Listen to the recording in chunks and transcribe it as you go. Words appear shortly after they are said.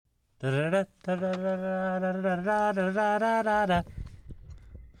Now,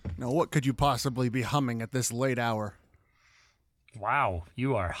 what could you possibly be humming at this late hour? Wow,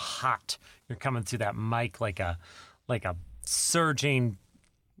 you are hot. You're coming through that mic like a surging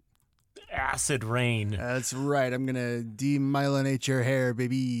acid rain. That's right. I'm gonna demyelinate your hair,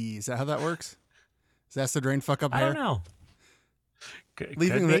 baby. Is that how that works? Does acid rain fuck up hair? I don't know.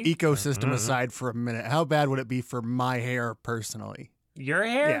 Leaving the ecosystem aside for a minute, how bad would it be for my hair personally? Your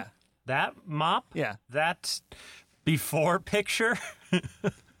hair? Yeah. That mop? Yeah. That before picture?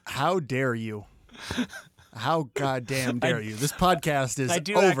 How dare you? How goddamn dare you? This podcast is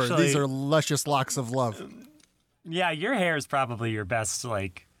over. Actually, These are luscious locks of love. Yeah, your hair is probably your best,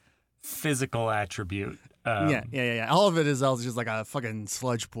 like, physical attribute. Yeah. All of it is just like a fucking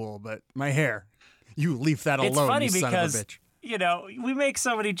sludge pool, but my hair, you leave that alone, it's funny you son because, of a bitch. You know, we make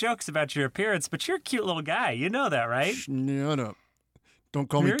so many jokes about your appearance, but you're a cute little guy. You know that, right? No. Don't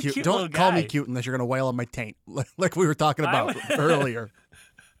call me cute. Cute Don't call me cute unless you're going to wail on my taint, like we were talking about earlier.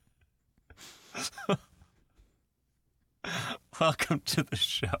 Welcome to the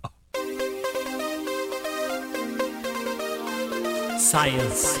show.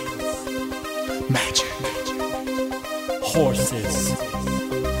 Science. Magic. Horses.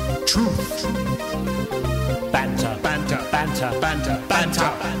 Truth. Banter.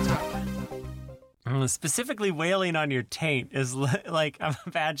 Specifically, wailing on your taint is like I'm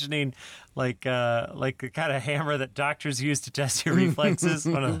imagining, like the kind of hammer that doctors use to test your reflexes.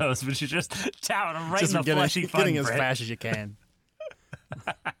 One of those, but you just down them right just in the fleshy fun getting as fast as you can.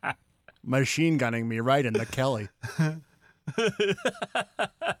 Machine gunning me right in the Kelly.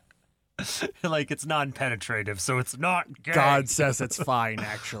 Like it's non-penetrative, so it's not gay. God says it's fine,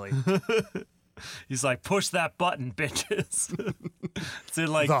 actually. He's like, push that button, bitches. It's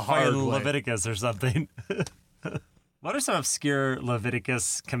in like The hard way. Leviticus or something. What are some obscure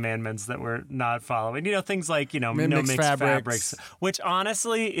Leviticus commandments that we're not following? You know, things like, no mixed fabrics, which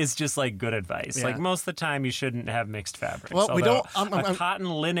honestly is just like good advice. Yeah. Like most of the time you shouldn't have mixed fabrics. Well, we don't. A cotton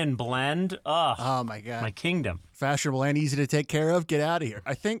linen blend, oh my God. My kingdom. Fashionable and easy to take care of. Get out of here.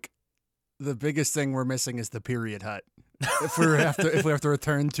 I think the biggest thing we're missing is the period hut. If we have to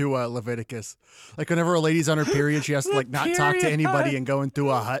return to Leviticus, like whenever a lady's on her period, she has to like not talk to anybody and go into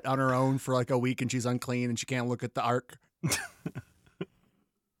a hut on her own for like a week, and she's unclean and she can't look at the ark.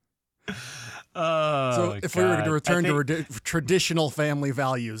 So if we were to return to traditional family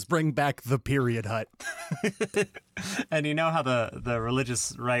values, bring back the period hut. And you know how the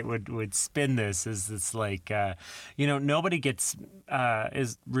religious right would spin this is it's like, nobody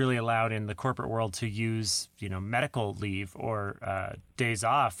is really allowed in the corporate world to use, medical leave or days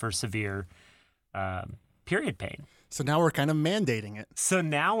off for severe period pain. So now we're kind of mandating it. So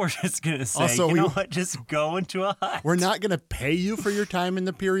now we're just going to say, also, know what, just go into a hut. We're not going to pay you for your time in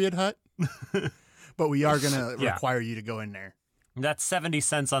the period hut, but we are going to require you to go in there. That 70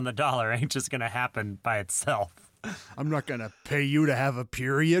 cents on the dollar ain't just going to happen by itself. I'm not going to pay you to have a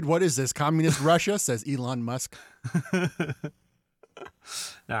period. What is this, communist Russia, says Elon Musk.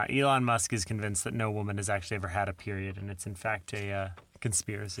 Now, Elon Musk is convinced that no woman has actually ever had a period, and it's in fact a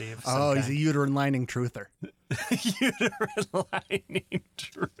conspiracy of some kind. He's a uterine lining truther. Uterine lining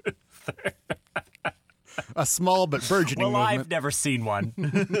truther. A small but burgeoning movement. I've never seen one.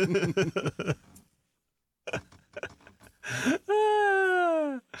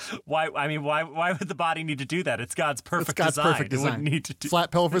 Why would the body need to do that? It's God's perfect design. Perfect design. It wouldn't need to do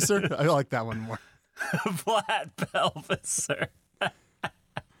Flat pelviser? I like that one more. Flat pelviser.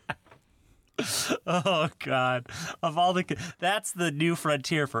 Oh God! That's the new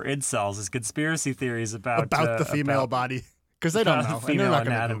frontier for incels is conspiracy theories about the female body because they don't know. And they're not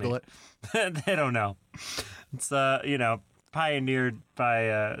going to Google it. They don't know. It's pioneered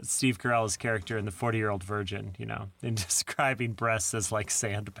by Steve Carell's character in The 40-Year-Old Virgin. In describing breasts as like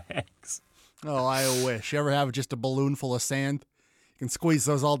sandbags. Oh, I wish. You ever have just a balloon full of sand? You can squeeze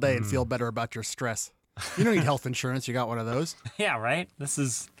those all day and feel better about your stress. You don't need health insurance. You got one of those. Yeah, right. This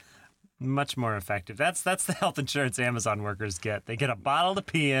is much more effective. That's the health insurance Amazon workers get. They get a bottle to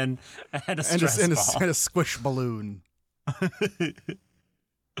pee in and a stress ball. And a squish balloon.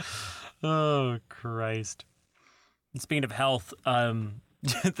 Oh, Christ. Speaking of health,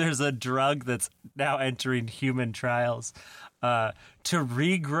 there's a drug that's now entering human trials to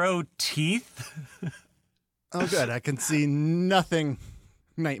regrow teeth. Oh, good. I can see nothing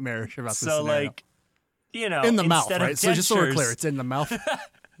nightmarish about this scenario. In the mouth, right? So just so we're clear, it's in the mouth.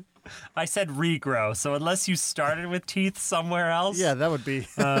 I said regrow, so unless you started with teeth somewhere else. Yeah, that would be.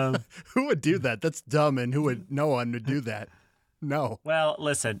 Who would do that? That's dumb, and no one would do that. No. Well,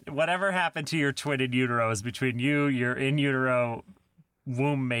 listen, whatever happened to your twin in utero is between you, your in utero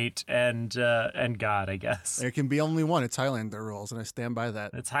womb mate and God, I guess. There can be only one. It's Highlander rules, and I stand by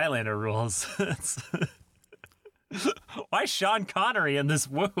that. It's Highlander rules. Why Sean Connery in this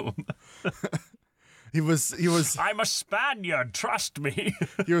womb? He was. I'm a Spaniard, trust me.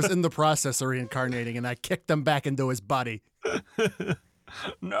 He was in the process of reincarnating, and I kicked him back into his body.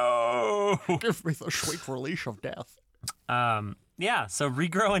 No. Give me the sweet release of death. Yeah, so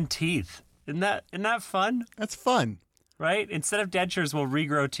regrowing teeth. Isn't that fun? That's fun. Right? Instead of dentures, we'll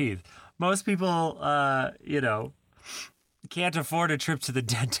regrow teeth. Most people, can't afford a trip to the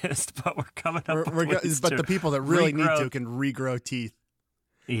dentist, but we're coming up with ways but to the people that really regrow. need to can regrow teeth.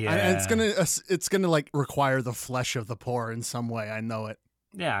 Yeah. And it's gonna like require the flesh of the poor in some way. I know it.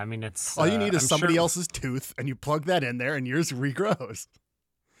 Yeah, I mean, it's... All you need is I'm somebody sure... else's tooth, and you plug that in there, and yours regrows.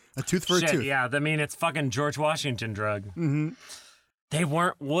 A tooth for a tooth. Yeah, I mean, it's fucking George Washington drug. Mm-hmm. They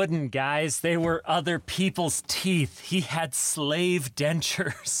weren't wooden, guys. They were other people's teeth. He had slave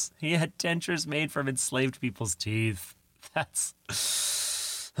dentures. He had dentures made from enslaved people's teeth. That's...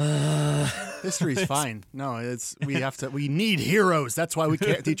 History's fine. No, we need heroes. That's why we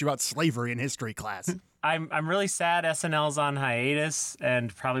can't teach you about slavery in history class. I'm really sad SNL's on hiatus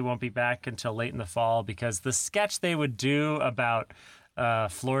and probably won't be back until late in the fall, because the sketch they would do about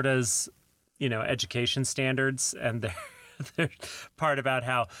Florida's, education standards and their part about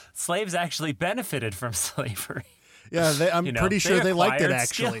how slaves actually benefited from slavery. Yeah, I'm pretty sure they liked it, acquired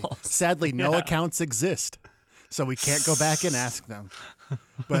actually. skills. Sadly, no Yeah. accounts exist, so we can't go back and ask them.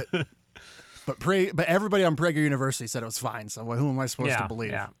 But everybody on Prager University said it was fine, so who am I supposed to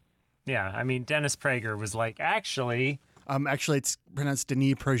believe? Yeah. I mean, Dennis Prager was like, actually... Actually, it's pronounced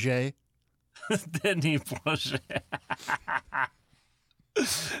Denis Prager. Denis Prager.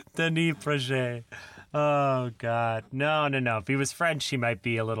 Denis Prager. Oh, God. No. If he was French, he might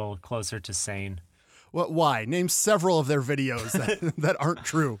be a little closer to sane. What? Why? Name several of their videos that aren't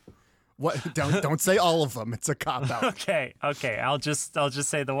true. What? Don't say all of them. It's a cop out. Okay. I'll just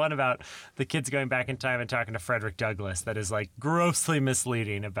say the one about the kids going back in time and talking to Frederick Douglass that is like grossly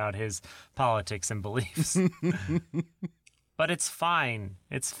misleading about his politics and beliefs. But it's fine.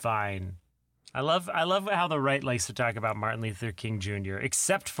 It's fine. I love how the right likes to talk about Martin Luther King Jr.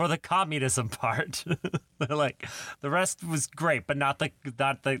 except for the communism part. They're like, the rest was great, but not the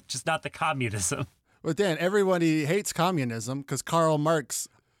communism. But Dan, everybody hates communism because Karl Marx,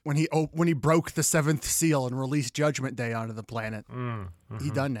 when he broke the seventh seal and released Judgment Day onto the planet, he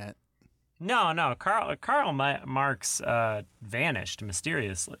done that. No. Karl Marx vanished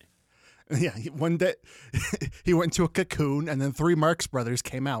mysteriously. Yeah, one day he went to a cocoon, and then 3 Marx brothers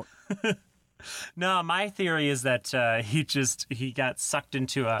came out. No, my theory is that he got sucked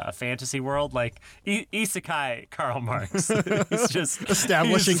into a fantasy world like Isekai Karl Marx. He's just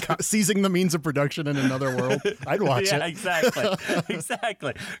seizing the means of production in another world. I'd watch it. Yeah,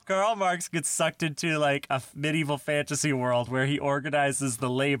 exactly. Karl Marx gets sucked into like a medieval fantasy world where he organizes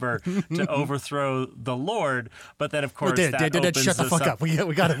the labor to overthrow the Lord, but then of course Dan, opens shut the fuck up. We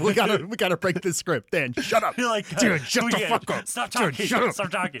gotta break this script. Dan, shut up. You're like, dude, shut the fuck up. Stop talking. Dude, shut up.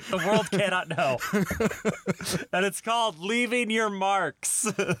 Stop talking. The world cannot know. And it's called Leaving Your Marks.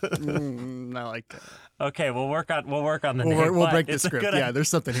 I like that. Okay, we'll work on the name. We'll break the script. Yeah, there's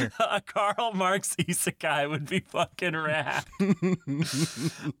something here. A Karl Marx Isekai would be fucking rad.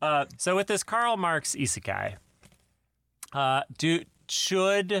 So with this Karl Marx Isekai,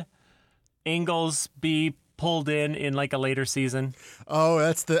 should Ingalls be pulled in like a later season? Oh,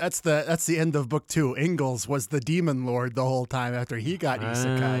 that's the end of book 2. Ingalls was the demon lord the whole time after he got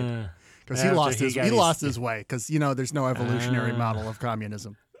isekai. Because he lost his way. Because there's no evolutionary model of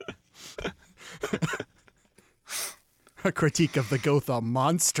communism. A critique of the Gotha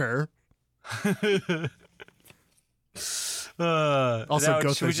monster.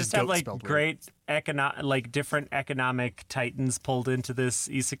 Also, should we just have like great different economic titans pulled into this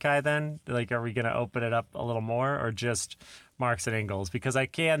isekai then? Like, are we going to open it up a little more, or just Marx and Ingalls? Because I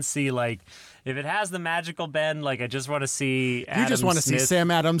can see, like, if it has the magical bend, like, I just want to see Adam You just want to Smith. see Sam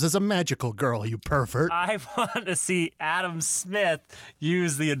Adams as a magical girl, you pervert. I want to see Adam Smith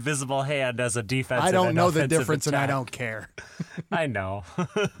use the invisible hand as a defensive I don't know the offensive difference, attack. and I don't care. I know.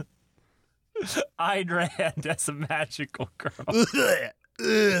 Ayn Rand as a magical girl.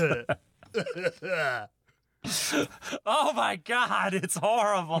 Oh my God, it's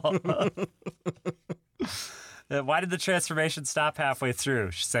horrible. Why did the transformation stop halfway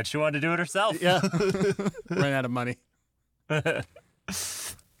through? She said she wanted to do it herself. Yeah. Ran out of money. The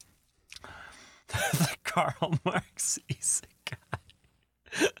Karl Marx Isekai.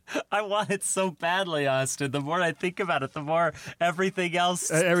 I want it so badly, Austin. The more I think about it, the more everything else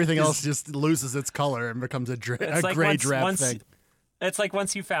just loses its color and becomes a gray drab thing. It's like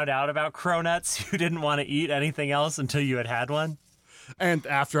once you found out about cronuts, you didn't want to eat anything else until you had one. And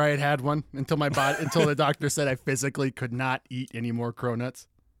after I had one, until the doctor said I physically could not eat any more cronuts.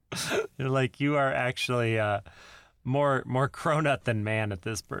 You're like, you are actually more cronut than man at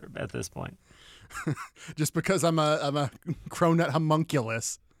this point. Just because I'm a cronut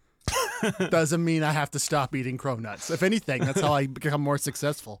homunculus doesn't mean I have to stop eating cronuts. If anything, that's how I become more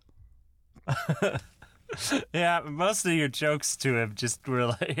successful. Yeah, most of your jokes to him just were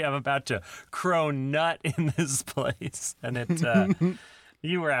like, I'm about to cronut in this place. And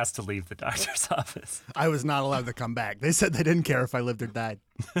you were asked to leave the doctor's office. I was not allowed to come back. They said they didn't care if I lived or died.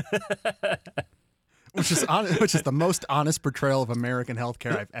 Which is the most honest portrayal of American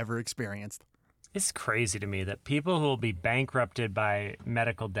healthcare I've ever experienced. It's crazy to me that people who will be bankrupted by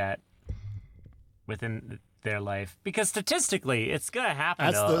medical debt within their life, because statistically it's going to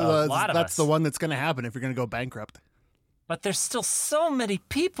happen to a lot of us. That's the one that's going to happen if you're going to go bankrupt. But there's still so many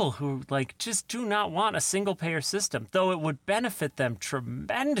people who like just do not want a single payer system, though it would benefit them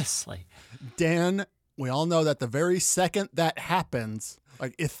tremendously. Dan, we all know that the very second that happens,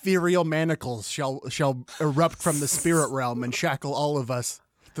 like ethereal manacles shall erupt from the spirit realm and shackle all of us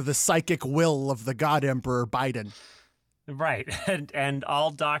to the psychic will of the God Emperor Biden. Right. And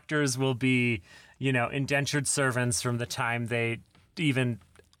all doctors will be, indentured servants from the time they even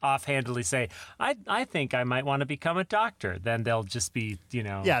offhandedly say, I think I might want to become a doctor. Then they'll just be,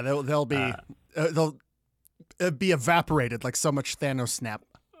 Yeah, they'll be evaporated like so much Thanos snap.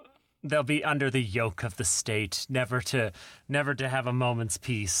 They'll be under the yoke of the state, never to have a moment's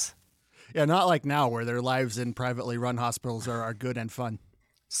peace. Yeah, not like now where their lives in privately run hospitals are good and fun.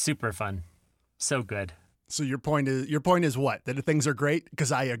 Super fun. So good. So your point is what? That things are great?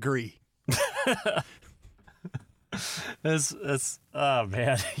 Because I agree. Oh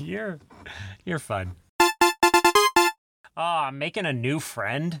man, you're fun. Oh, I'm making a new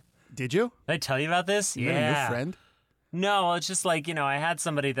friend. Did you? Did I tell you about this? You made a new friend? No, it's just like, I had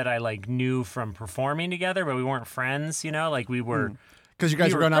somebody that I like knew from performing together, but we weren't friends, like we were. Because you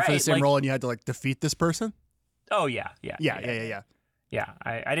guys were going out for the same role and you had to like defeat this person? Oh, yeah. Yeah,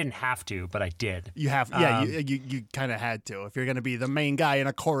 I didn't have to, but I did. You have, you kind of had to if you're going to be the main guy in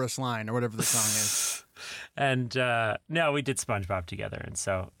a chorus line or whatever the song is. And no, we did SpongeBob together, and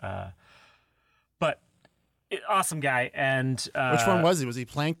so, awesome guy. And which one was he? Was he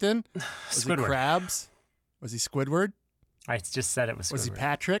Plankton? Was Squidward. He Krabs? Was he Squidward? I just said it was Squidward. Was he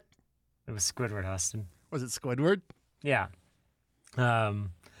Patrick? It was Squidward, Austin. Was it Squidward? Yeah.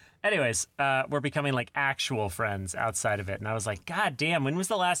 Anyways, we're becoming like actual friends outside of it. And I was like, God damn, when was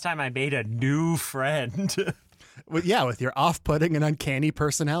the last time I made a new friend? With your off-putting and uncanny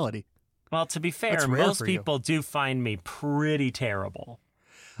personality. Well, to be fair, most people do find me pretty terrible.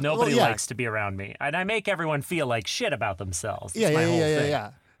 Nobody likes to be around me. And I make everyone feel like shit about themselves. That's my whole thing.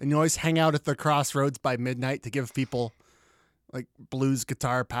 Yeah. And you always hang out at the crossroads by midnight to give people like blues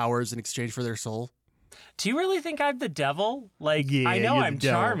guitar powers in exchange for their soul. Do you really think I'm the devil? Like, I know I'm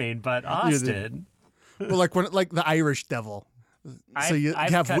charming, but Austin. Well, like the Irish devil. So you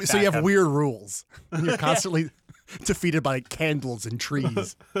have weird rules. And you're constantly defeated by candles and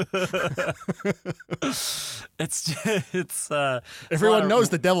trees. It's everyone knows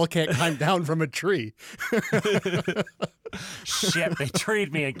the devil can't climb down from a tree. Shit, they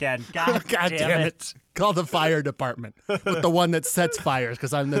treed me again. God damn it. Call the fire department with the one that sets fires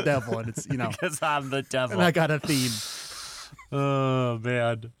because I'm the devil and it's, Because I'm the devil. And I got a theme. Oh,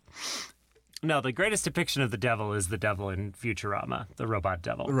 man. No, the greatest depiction of the devil is the devil in Futurama, the robot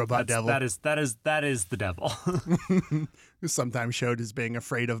devil. The robot devil. That is the devil. Who's sometimes showed as being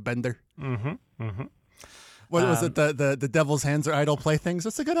afraid of Bender. Mm-hmm. Mm-hmm. What was it? The devil's hands are idle playthings?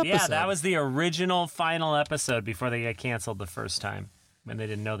 That's a good episode. Yeah, that was the original final episode before they got canceled the first time, when they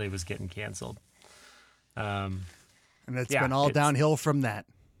didn't know they was getting canceled. And it's been all downhill from that.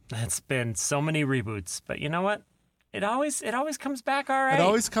 It's been so many reboots, but you know what? It always comes back all right. It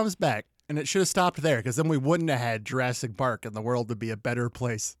always comes back. And it should have stopped there, because then we wouldn't have had Jurassic Park, and the world would be a better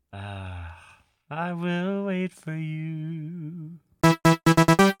place. I will wait for you.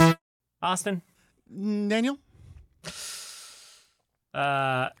 Austin? Daniel?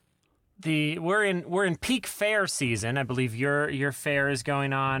 We're in peak fair season. I believe your fair is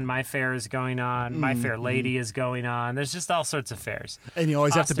going on, my fair is going on, my Fair Lady is going on. There's just all sorts of fairs. And you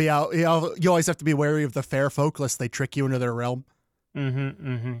always have to be out. You always have to be wary of the fair folk, lest they trick you into their realm.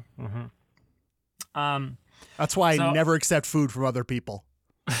 That's why I never accept food from other people.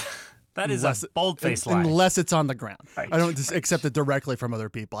 That is a bold-faced lie. Unless it's on the ground. Right. I don't just accept it directly from other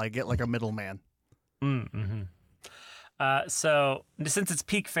people. I get like a middleman. So since it's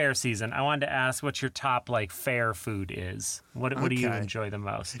peak fair season, I wanted to ask what your top like fair food is. What do you enjoy the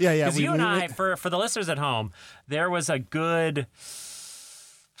most? Yeah. Because you and I, for the listeners at home, there was a good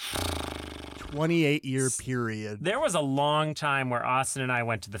 28-year period. There was a long time where Austin and I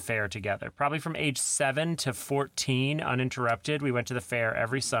went to the fair together. Probably from age 7 to 14, uninterrupted. We went to the fair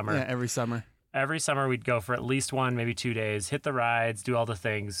every summer. Yeah, every summer. Every summer we'd go for at least 1, maybe 2 days, hit the rides, do all the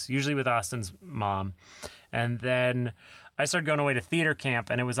things, usually with Austin's mom. And then I started going away to theater camp,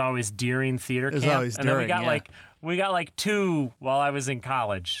 and it was always during theater camp. Always and during, then we got like 2 while I was in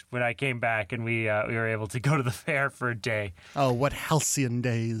college when I came back, and we were able to go to the fair for a day. Oh, what halcyon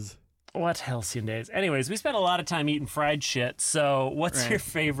days. What halcyon days. Anyways, we spent a lot of time eating fried shit, so what's your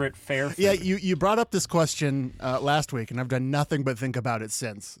favorite fair food? Yeah, you brought up this question last week, and I've done nothing but think about it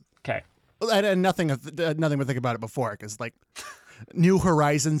since. Okay. And nothing but think about it before, because like New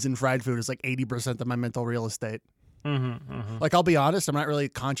Horizons in fried food is like 80% of my mental real estate. Like, I'll be honest, I'm not really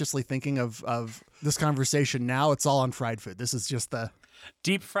consciously thinking of this conversation now. It's all on fried food. This is just the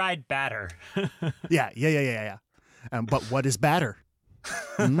deep fried batter. Yeah. But what is batter?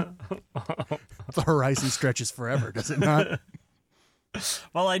 The horizon stretches forever, does it not?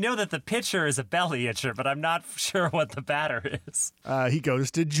 Well, I know that the pitcher is a belly itcher, but I'm not sure what the batter is. He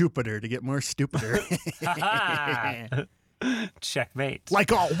goes to Jupiter to get more stupider. Checkmate.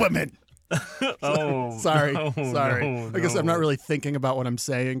 Like all women. Sorry. No, I guess I'm not really thinking about what I'm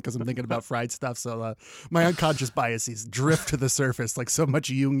saying because I'm thinking about fried stuff. So my unconscious biases drift to the surface like so much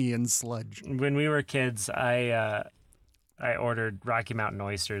Jungian sludge. When we were kids, I ordered Rocky Mountain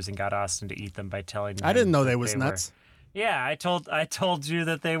oysters and got Austin to eat them by telling him. I didn't know they was nuts. Yeah, I told you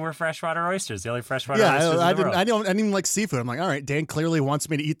that they were freshwater oysters, the only freshwater oysters in the world. I didn't even like seafood. I'm like, all right, Dan clearly wants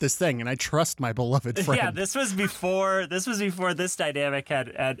me to eat this thing, and I trust my beloved friend. Yeah, this was before this dynamic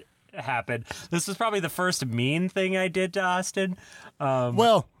had happened. This was probably the first mean thing I did to Austin.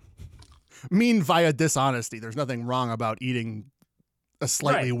 Well, mean via dishonesty. There's nothing wrong about eating a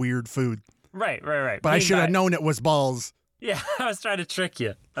slightly weird food. Right. But I should have known it was balls. Yeah, I was trying to trick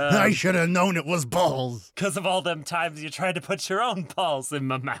you. I should have known it was balls. Because of all them times you tried to put your own balls in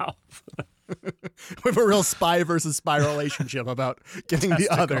my mouth. We have a real spy versus spy relationship about getting the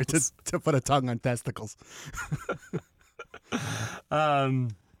other to put a tongue on testicles. Yeah,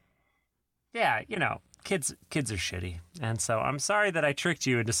 kids are shitty. And so I'm sorry that I tricked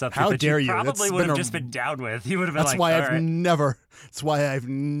you into something How that dare you you? probably would have just been down with. You would have been That's like, why That's why I've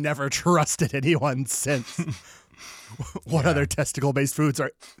never trusted anyone since. What other testicle-based foods are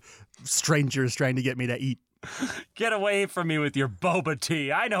strangers trying to get me to eat? Get away from me with your boba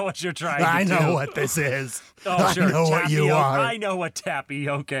tea. I know what you're trying to do. I know what this is. Oh, sure. I know what you are. I know what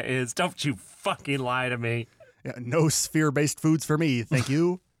tapioca is. Don't you fucking lie to me. Yeah, no sphere-based foods for me, thank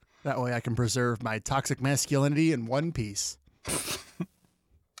you. That way I can preserve my toxic masculinity in one piece.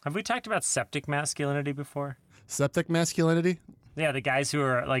 Have we talked about septic masculinity before? Septic masculinity? Yeah, the guys who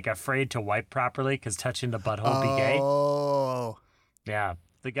are like afraid to wipe properly because touching the butthole be gay. Oh. Yeah,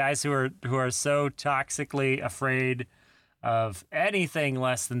 the guys who are so toxically afraid of anything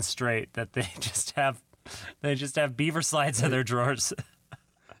less than straight that they just have beaver slides in their drawers.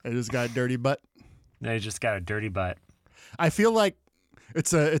 They just got a dirty butt. They just got a dirty butt. I feel like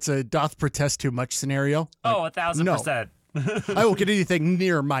it's a doth protest too much scenario. Like, 1,000%. I won't get anything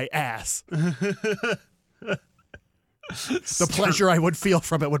near my ass. The pleasure I would feel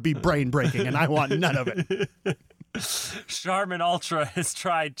from it would be brain breaking, and I want none of it. Charmin Ultra has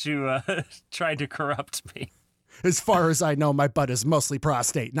tried to corrupt me. As far as I know, my butt is mostly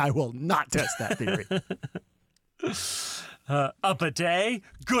prostate, and I will not test that theory. A bidet?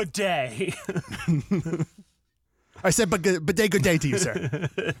 Good day. I said bidet good day to you, sir.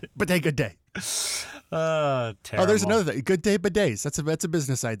 Bidet good day. Terrible. Oh, there's another thing. Good day bidets. That's a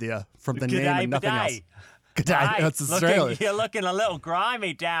business idea from the name and nothing else. Good day. That's Australia. You're looking a little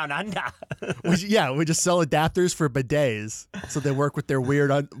grimy down under. we just sell adapters for bidets, so they work with their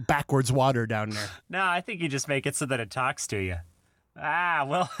weird backwards water down there. No, I think you just make it so that it talks to you.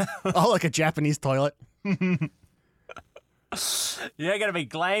 Well. Oh, like a Japanese toilet. You're gonna be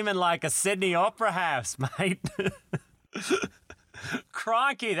gleaming like a Sydney Opera House, mate.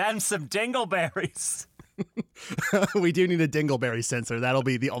 Cronky, them some dingleberries. We do need a dingleberry sensor. That'll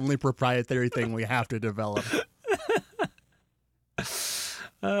be the only proprietary thing we have to develop.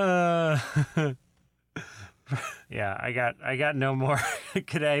 Yeah, I got no more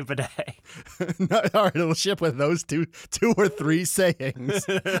G'day bidet. No, all right, it'll ship with those two or three sayings,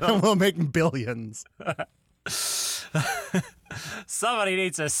 and we'll make billions. Somebody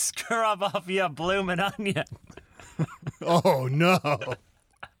needs to scrub off your bloomin' onion. Oh no!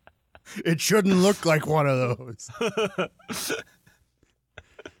 It shouldn't look like one of those.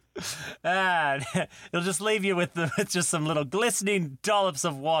 It'll just leave you with just some little glistening dollops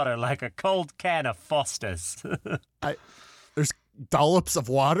of water, like a cold can of Foster's. There's dollops of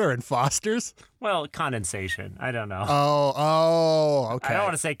water in Foster's? Well, condensation. I don't know. Okay. I don't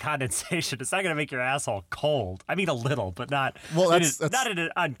want to say condensation. It's not going to make your asshole cold. I mean, a little, but not. Well, that's not in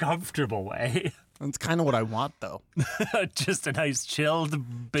an uncomfortable way. That's kind of what I want, though. Just a nice chilled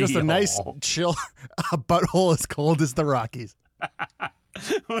Just a nice chill a butthole as cold as the Rockies.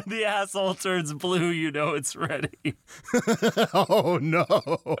 When the asshole turns blue, you know it's ready. Oh no.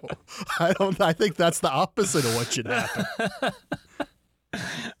 I think that's the opposite of what should happen.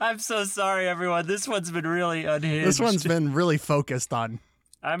 I'm so sorry, everyone. This one's been really unhinged. This one's been really focused on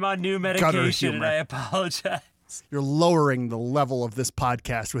I'm on new medication and I apologize. You're lowering the level of this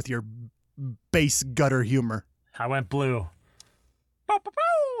podcast with your base gutter humor. I went blue.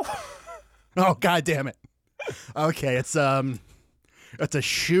 Oh, God damn it. Okay, it's a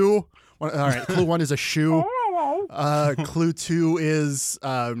shoe. All right, clue 1 is a shoe. Clue 2 is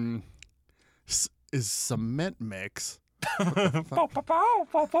cement mix.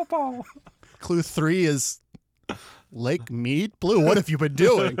 Clue 3 is Lake Mead. Blue, what have you been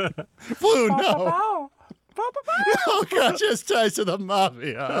doing? Blue, no. Oh, God, just ties to the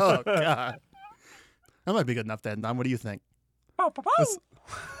mafia. Oh, God. That might be good enough then, Don. What do you think?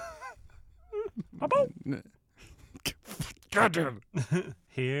 God damn.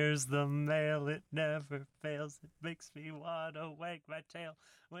 Here's the mail, it never fails. It makes me want to wag my tail.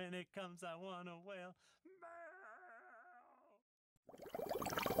 When it comes, I want to wail.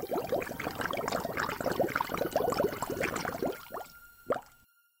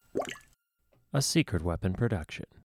 A Secret Weapon production.